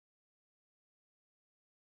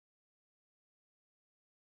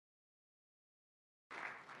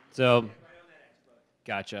So,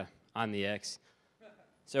 gotcha, on the X.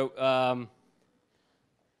 So,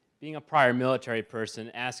 being a prior military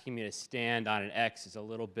person, asking me to stand on an X is a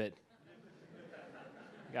little bit,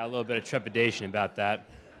 got a little bit of trepidation about that.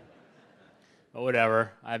 But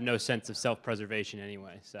whatever, I have no sense of self-preservation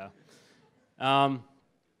anyway, so.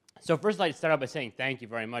 So first I'd like to start out by saying thank you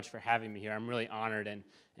very much for having me here. I'm really honored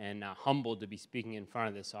and humbled to be speaking in front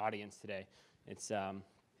of this audience today. It's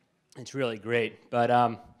really great.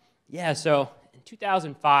 But yeah, so in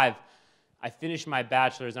 2005, I finished my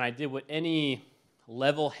bachelor's, and I did what any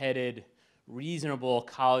level-headed, reasonable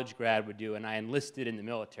college grad would do, and I enlisted in the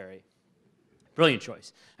military. Brilliant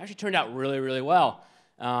choice. Actually turned out really, really well.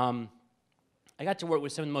 I got to work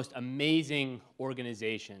with some of the most amazing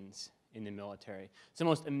organizations in the military, some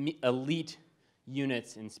of the most elite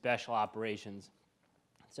units in special operations,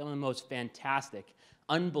 some of the most fantastic,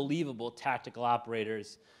 unbelievable tactical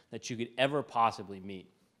operators that you could ever possibly meet.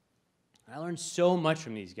 I learned so much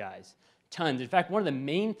from these guys, tons. In fact, one of the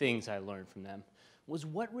main things I learned from them was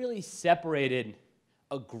what really separated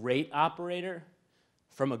a great operator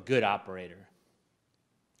from a good operator.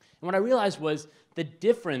 And what I realized was the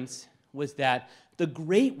difference was that the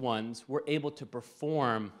great ones were able to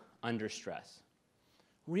perform under stress.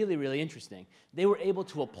 Really, really interesting. They were able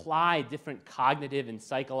to apply different cognitive and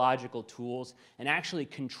psychological tools and actually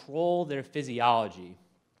control their physiology.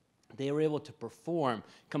 They were able to perform,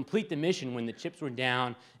 complete the mission when the chips were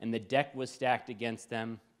down and the deck was stacked against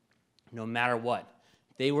them, no matter what.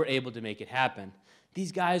 They were able to make it happen.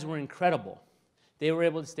 These guys were incredible. They were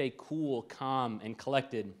able to stay cool, calm, and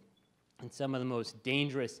collected in some of the most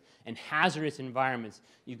dangerous and hazardous environments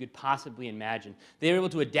you could possibly imagine. They were able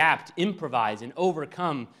to adapt, improvise, and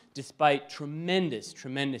overcome despite tremendous,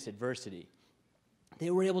 tremendous adversity.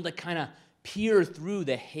 They were able to kind of peer through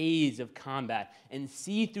the haze of combat and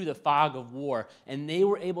see through the fog of war, and they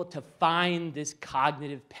were able to find this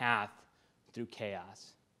cognitive path through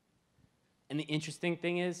chaos. And the interesting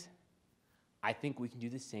thing is, I think we can do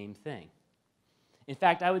the same thing. In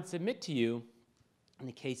fact, I would submit to you, in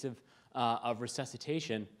the case of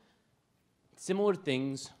resuscitation, similar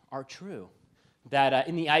things are true. That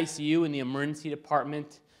in the ICU, in the emergency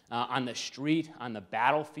department, on the street, on the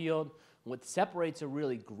battlefield, what separates a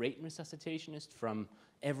really great resuscitationist from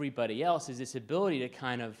everybody else is this ability to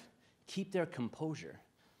kind of keep their composure,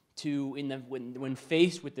 to, when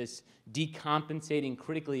faced with this decompensating,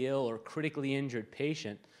 critically ill or critically injured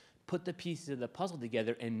patient, put the pieces of the puzzle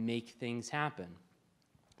together and make things happen.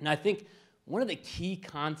 And I think one of the key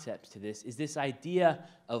concepts to this is this idea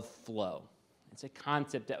of flow. It's a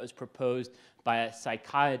concept that was proposed by a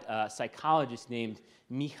psychologist named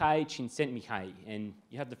Mihai Csikszentmihalyi. And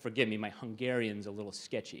you have to forgive me, my Hungarian's a little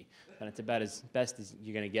sketchy, but it's about as best as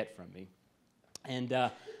you're going to get from me. And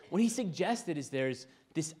what he suggested is there's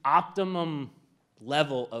this optimum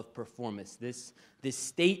level of performance, this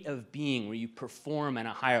state of being where you perform at a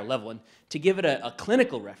higher level. And to give it a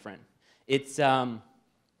clinical reference, it's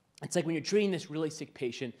like when you're treating this really sick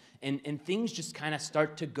patient and things just kind of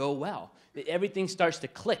start to go well. Everything starts to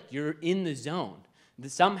click. You're in the zone.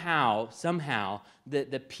 Somehow,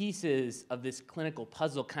 the pieces of this clinical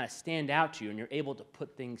puzzle kind of stand out to you, and you're able to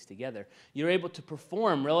put things together. You're able to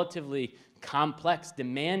perform relatively complex,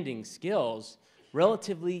 demanding skills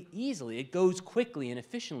relatively easily. It goes quickly and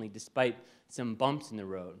efficiently despite some bumps in the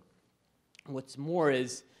road. What's more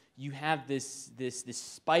is you have this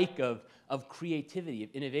spike of creativity,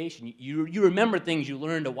 of innovation. You remember things you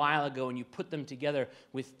learned a while ago, and you put them together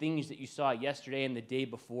with things that you saw yesterday and the day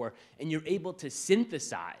before, and you're able to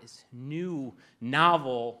synthesize new,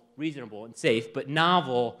 novel, reasonable and safe, but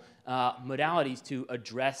novel modalities to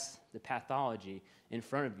address the pathology in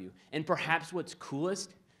front of you. And perhaps what's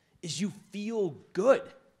coolest is you feel good.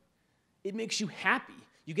 It makes you happy.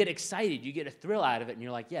 You get excited. You get a thrill out of it, and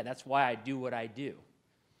you're like, yeah, that's why I do what I do.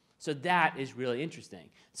 So that is really interesting.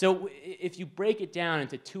 So if you break it down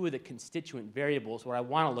into two of the constituent variables, what I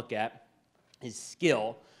want to look at is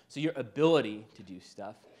skill, so your ability to do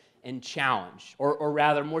stuff, and challenge, or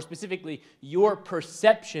rather, more specifically, your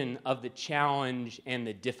perception of the challenge and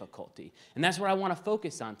the difficulty. And that's what I want to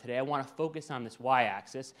focus on today. I want to focus on this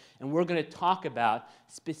y-axis, and we're going to talk about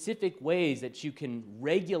specific ways that you can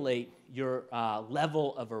regulate your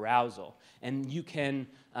level of arousal, and you can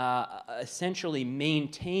essentially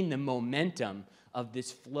maintain the momentum of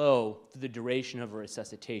this flow through the duration of a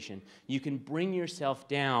resuscitation. You can bring yourself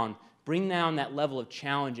down, bring down that level of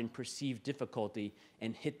challenge and perceived difficulty,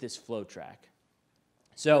 and hit this flow track.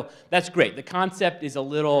 So that's great. The concept is a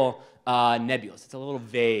little nebulous. It's a little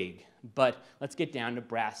vague. But let's get down to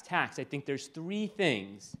brass tacks. I think there's three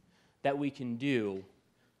things that we can do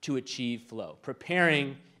to achieve flow: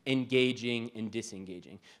 preparing engaging, and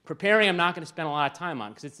disengaging. Preparing, I'm not going to spend a lot of time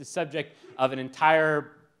on because it's the subject of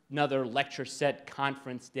another lecture set,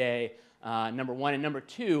 conference day, number one. And number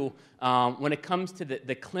two, when it comes to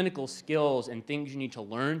the clinical skills and things you need to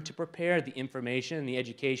learn to prepare, the information, the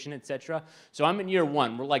education, et cetera. So I'm in year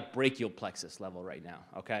one. We're like brachial plexus level right now,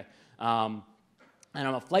 okay? And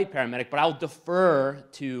I'm a flight paramedic, but I'll defer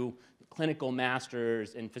to clinical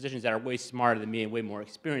masters and physicians that are way smarter than me and way more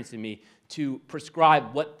experienced than me to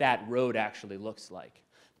prescribe what that road actually looks like.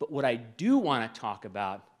 But what I do want to talk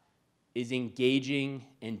about is engaging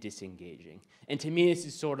and disengaging. And to me, this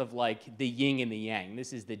is sort of like the yin and the yang.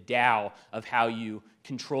 This is the Tao of how you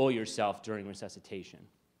control yourself during resuscitation.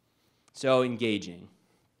 So engaging.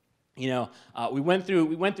 You know, we went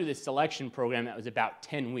through this selection program that was about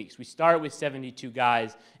 10 weeks. We started with 72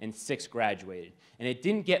 guys and 6 graduated. And it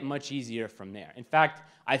didn't get much easier from there. In fact,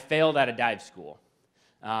 I failed out of dive school.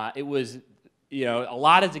 It was, you know, a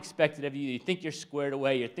lot is expected of you. You think you're squared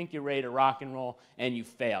away, you think you're ready to rock and roll, and you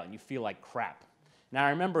fail, and you feel like crap. Now,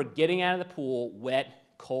 I remember getting out of the pool wet,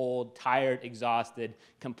 cold, tired, exhausted,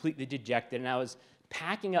 completely dejected, and I was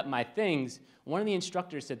packing up my things. One of the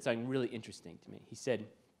instructors said something really interesting to me. He said,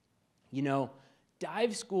 you know,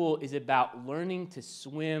 dive school is about learning to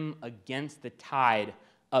swim against the tide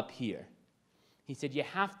up here. He said, you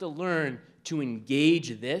have to learn to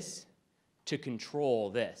engage this to control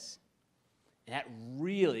this. And that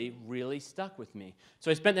really, really stuck with me.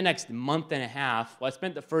 So I spent the next month and a half, well, I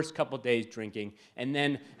spent the first couple days drinking, and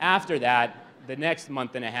then after that, the next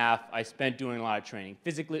month and a half, I spent doing a lot of training.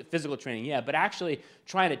 Physical training, yeah, but actually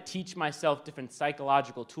trying to teach myself different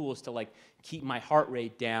psychological tools to like keep my heart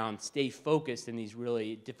rate down, stay focused in these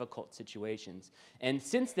really difficult situations. And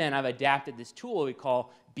since then, I've adapted this tool we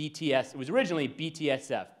call BTS. It was originally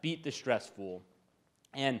BTSF, Beat the Stress Fool.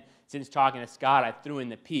 And since talking to Scott, I threw in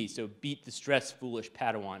the P, so Beat the Stress Foolish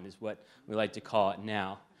Padawan is what we like to call it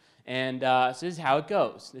now. And so this is how it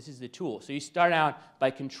goes. This is the tool. So you start out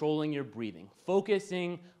by controlling your breathing,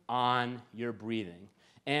 focusing on your breathing.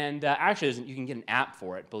 And actually, you can get an app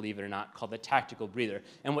for it, believe it or not, called the Tactical Breather.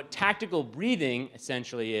 And what tactical breathing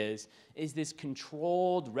essentially is this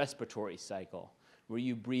controlled respiratory cycle, where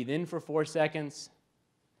you breathe in for 4 seconds,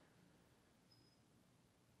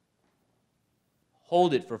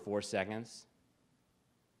 hold it for 4 seconds,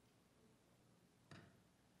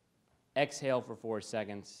 exhale for 4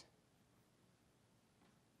 seconds,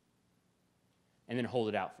 and then hold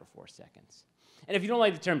it out for 4 seconds. And if you don't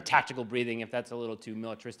like the term tactical breathing, if that's a little too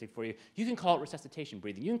militaristic for you, you can call it resuscitation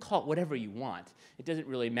breathing. You can call it whatever you want. It doesn't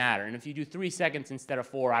really matter. And if you do 3 seconds instead of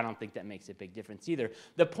 4, I don't think that makes a big difference either.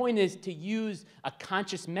 The point is to use a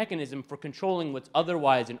conscious mechanism for controlling what's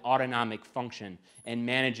otherwise an autonomic function and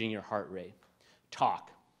managing your heart rate.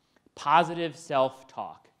 Talk. Positive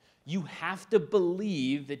self-talk. You have to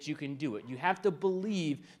believe that you can do it. You have to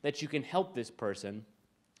believe that you can help this person,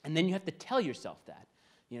 and then you have to tell yourself that.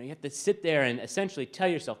 You know, you have to sit there and essentially tell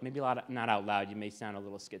yourself, maybe not out loud, you may sound a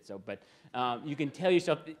little schizo, but you can tell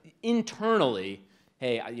yourself internally,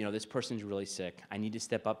 hey, you know, this person's really sick. I need to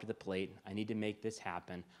step up to the plate. I need to make this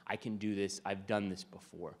happen. I can do this. I've done this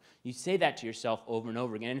before. You say that to yourself over and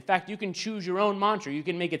over again. In fact, you can choose your own mantra. You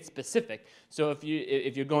can make it specific. So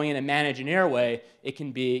if you're going in to manage an airway, it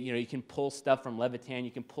can be, you know, you can pull stuff from Levitan.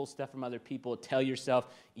 You can pull stuff from other people. Tell yourself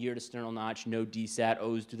ear to sternal notch, no DSAT,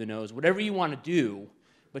 O's to the nose, whatever you want to do.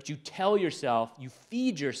 But you tell yourself, you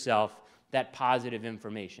feed yourself that positive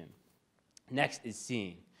information. Next is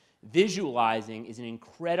seeing. Visualizing is an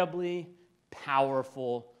incredibly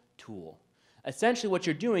powerful tool. Essentially what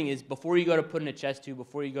you're doing is before you go to put in a chest tube,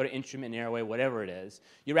 before you go to instrument and airway, whatever it is,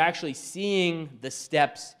 you're actually seeing the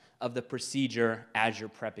steps of the procedure as you're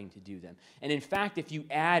prepping to do them. And in fact, if you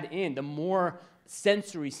add in, the more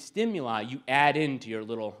sensory stimuli you add into your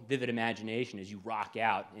little vivid imagination as you rock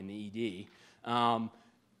out in the ED,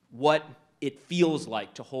 what it feels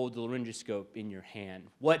like to hold the laryngoscope in your hand,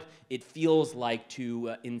 what it feels like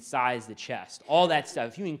to incise the chest, all that stuff.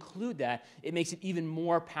 If you include that, it makes it even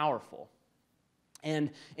more powerful. And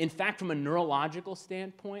in fact, from a neurological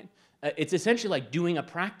standpoint, it's essentially like doing a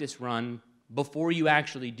practice run before you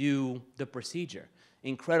actually do the procedure.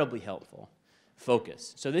 Incredibly helpful.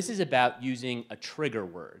 Focus. So this is about using a trigger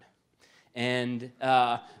word. And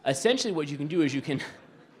essentially what you can do is you can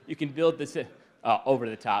build this... Over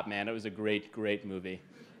the Top, man. It was a great, great movie.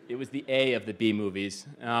 It was the A of the B movies.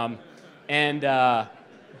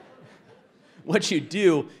 What you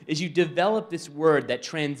do is you develop this word that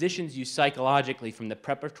transitions you psychologically from the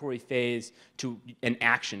preparatory phase to an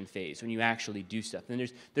action phase when you actually do stuff.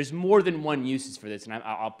 And there's more than one uses for this, and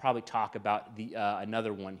I'll probably talk about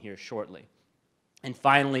another one here shortly. And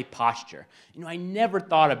finally, posture. I never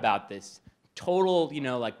thought about this. Total,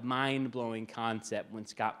 like mind-blowing concept when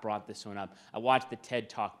Scott brought this one up. I watched the TED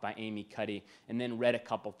Talk by Amy Cuddy and then read a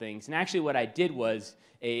couple things. And actually what I did was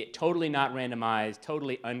a totally not randomized,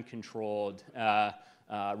 totally uncontrolled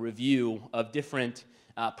review of different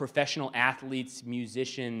professional athletes,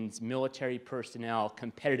 musicians, military personnel,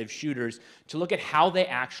 competitive shooters, to look at how they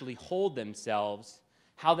actually hold themselves,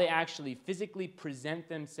 how they actually physically present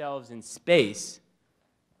themselves in space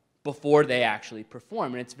before they actually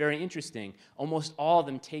perform. And it's very interesting. Almost all of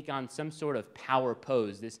them take on some sort of power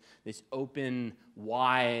pose, this open,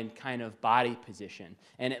 wide kind of body position.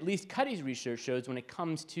 And at least Cuddy's research shows when it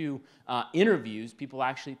comes to interviews, people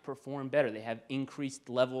actually perform better. They have increased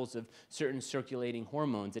levels of certain circulating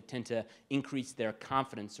hormones that tend to increase their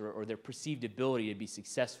confidence or their perceived ability to be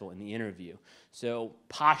successful in the interview. So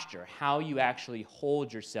posture, how you actually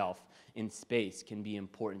hold yourself in space, can be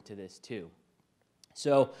important to this too.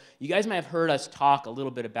 So you guys might have heard us talk a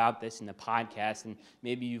little bit about this in the podcast, and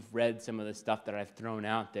maybe you've read some of the stuff that I've thrown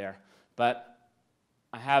out there. But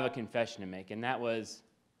I have a confession to make, and that was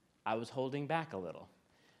I was holding back a little.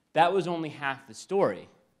 That was only half the story.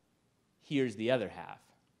 Here's the other half.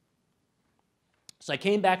 So I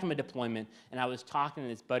came back from a deployment, and I was talking to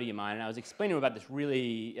this buddy of mine, and I was explaining to him about this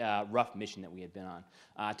really rough mission that we had been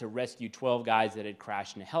on to rescue 12 guys that had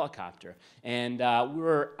crashed in a helicopter. And we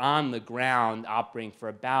were on the ground operating for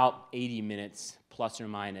about 80 minutes, plus or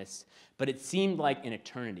minus, but it seemed like an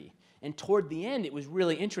eternity. And toward the end, it was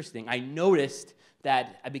really interesting. I noticed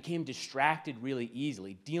that I became distracted really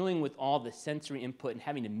easily. Dealing with all the sensory input and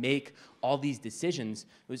having to make all these decisions,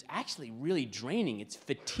 it was actually really draining. It's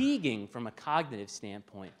fatiguing from a cognitive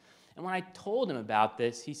standpoint. And when I told him about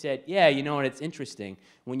this, he said, yeah, you know what, it's interesting.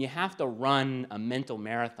 When you have to run a mental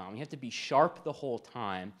marathon, you have to be sharp the whole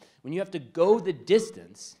time. When you have to go the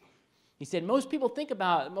distance, he said, most people think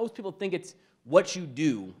it's what you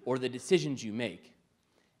do or the decisions you make.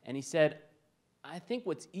 And he said, I think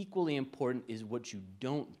what's equally important is what you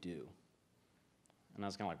don't do. And I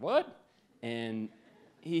was kind of like, what? And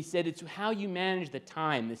he said it's how you manage the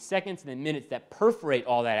time, the seconds and the minutes that perforate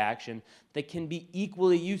all that action that can be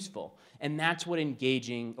equally useful. And that's what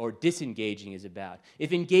engaging or disengaging is about.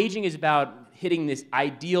 If engaging is about hitting this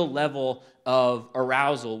ideal level of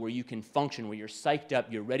arousal where you can function, where you're psyched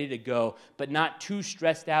up, you're ready to go, but not too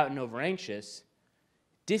stressed out and over-anxious,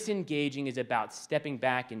 disengaging is about stepping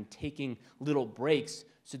back and taking little breaks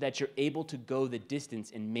so that you're able to go the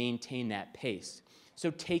distance and maintain that pace.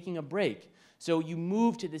 So taking a break. So you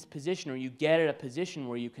move to this position, or you get at a position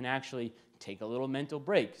where you can actually take a little mental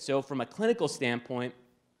break. So from a clinical standpoint,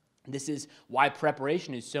 this is why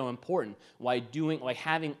preparation is so important, why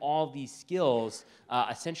having all these skills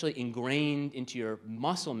essentially ingrained into your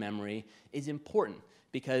muscle memory is important,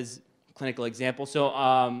 because clinical example. So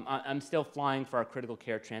I'm still flying for our critical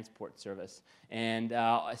care transport service. And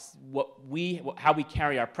how we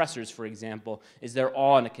carry our pressors, for example, is they're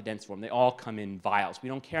all in a condensed form. They all come in vials. We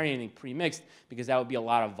don't carry anything pre-mixed because that would be a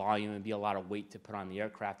lot of volume and be a lot of weight to put on the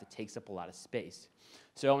aircraft. It takes up a lot of space.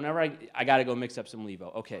 So whenever I got to go mix up some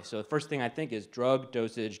Levo. Okay, so the first thing I think is drug,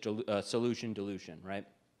 dosage, solution, dilution, right?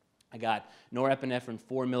 I got norepinephrine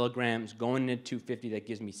 4 milligrams going into 250. That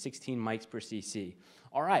gives me 16 mics per cc.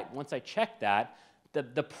 All right, once I check that,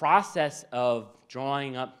 the process of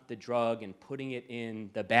drawing up the drug and putting it in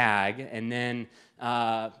the bag and then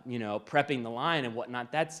prepping the line and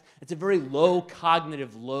whatnot, it's a very low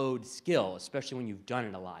cognitive load skill, especially when you've done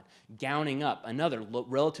it a lot. Gowning up, another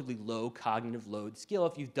relatively low cognitive load skill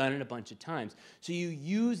if you've done it a bunch of times. So you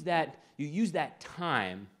use that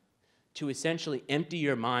time to essentially empty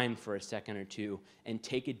your mind for a second or two and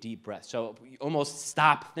take a deep breath. So you almost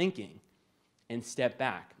stop thinking and step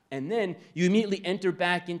back. And then you immediately enter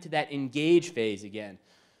back into that engage phase again.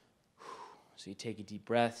 So you take a deep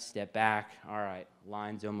breath, step back. All right,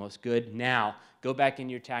 line's almost good. Now, go back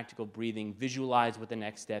into your tactical breathing, visualize what the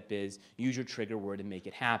next step is, use your trigger word to make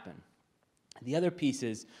it happen. The other piece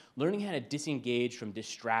is learning how to disengage from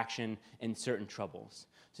distraction and certain troubles.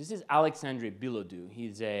 So this is Alexandre Bilodeau.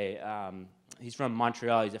 He's from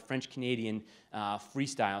Montreal. He's a French-Canadian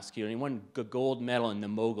freestyle skier. And he won a gold medal in the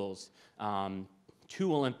moguls,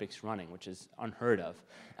 2 Olympics running, which is unheard of.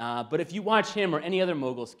 But if you watch him or any other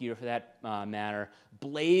mogul skier for that matter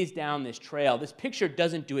blaze down this trail, this picture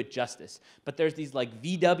doesn't do it justice. But there's these like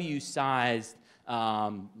VW-sized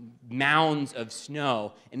mounds of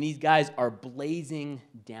snow, and these guys are blazing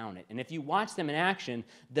down it. And if you watch them in action,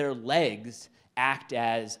 their legs act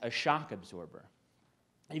as a shock absorber.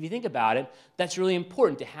 And if you think about it, that's really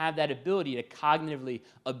important to have that ability to cognitively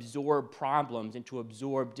absorb problems and to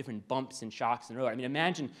absorb different bumps and shocks in the road. I mean,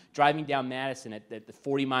 imagine driving down Madison at the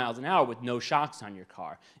 40 miles an hour with no shocks on your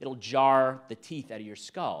car. It'll jar the teeth out of your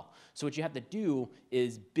skull. So what you have to do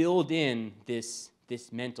is build in this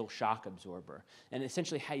mental shock absorber. And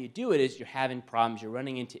essentially how you do it is you're having problems, you're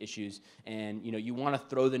running into issues, and you want to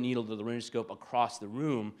throw the needle to the laryngoscope across the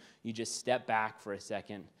room. You just step back for a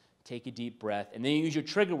second, take a deep breath, and then you use your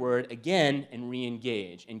trigger word again and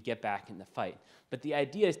re-engage and get back in the fight. But the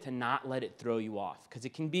idea is to not let it throw you off, because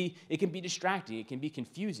it can be distracting, it can be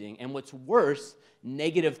confusing, and what's worse,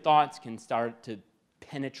 negative thoughts can start to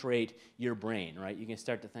penetrate your brain, right? You can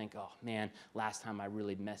start to think, oh man, last time I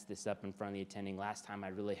really messed this up in front of the attending, last time I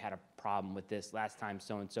really had a problem with this, last time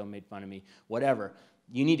so-and-so made fun of me, whatever.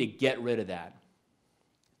 You need to get rid of that.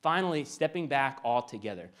 Finally, stepping back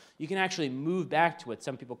altogether. You can actually move back to what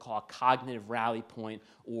some people call a cognitive rally point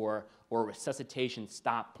or resuscitation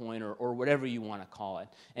stop point or whatever you want to call it.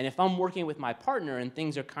 And if I'm working with my partner and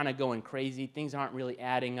things are kind of going crazy, things aren't really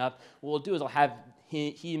adding up, what we'll do is I'll have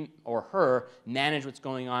he or her manage what's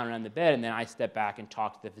going on around the bed, and then I step back and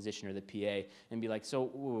talk to the physician or the PA and be like, so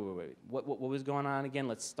wait, what was going on again?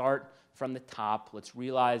 Let's start from the top. Let's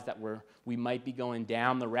realize that we might be going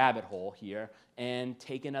down the rabbit hole here and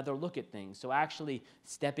take another look at things. So actually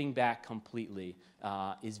stepping back completely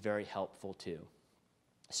is very helpful too.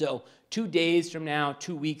 So 2 days from now,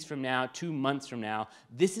 2 weeks from now, 2 months from now,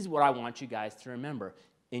 this is what I want you guys to remember: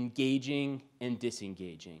 engaging and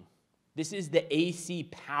disengaging. This is the AC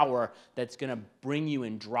power that's going to bring you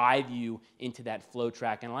and drive you into that flow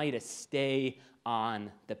track and allow you to stay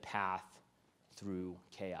on the path through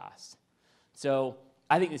chaos. So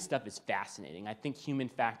I think this stuff is fascinating. I think human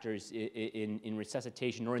factors in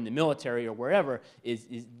resuscitation or in the military or wherever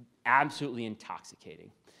is absolutely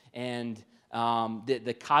intoxicating. And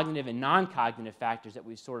the cognitive and non-cognitive factors that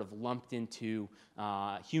we've sort of lumped into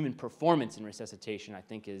human performance in resuscitation, I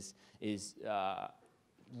think is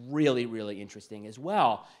really, really interesting as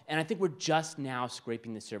well. And I think we're just now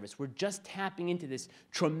scraping the surface. We're just tapping into this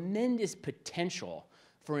tremendous potential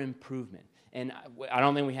for improvement. And I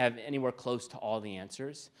don't think we have anywhere close to all the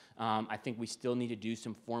answers. I think we still need to do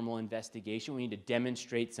some formal investigation. We need to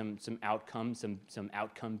demonstrate some outcomes, some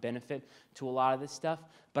outcome benefit to a lot of this stuff.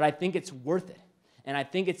 But I think it's worth it. And I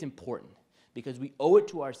think it's important because we owe it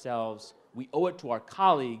to ourselves, we owe it to our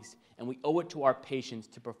colleagues, and we owe it to our patients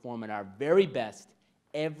to perform at our very best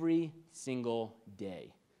every single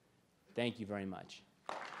day. Thank you very much.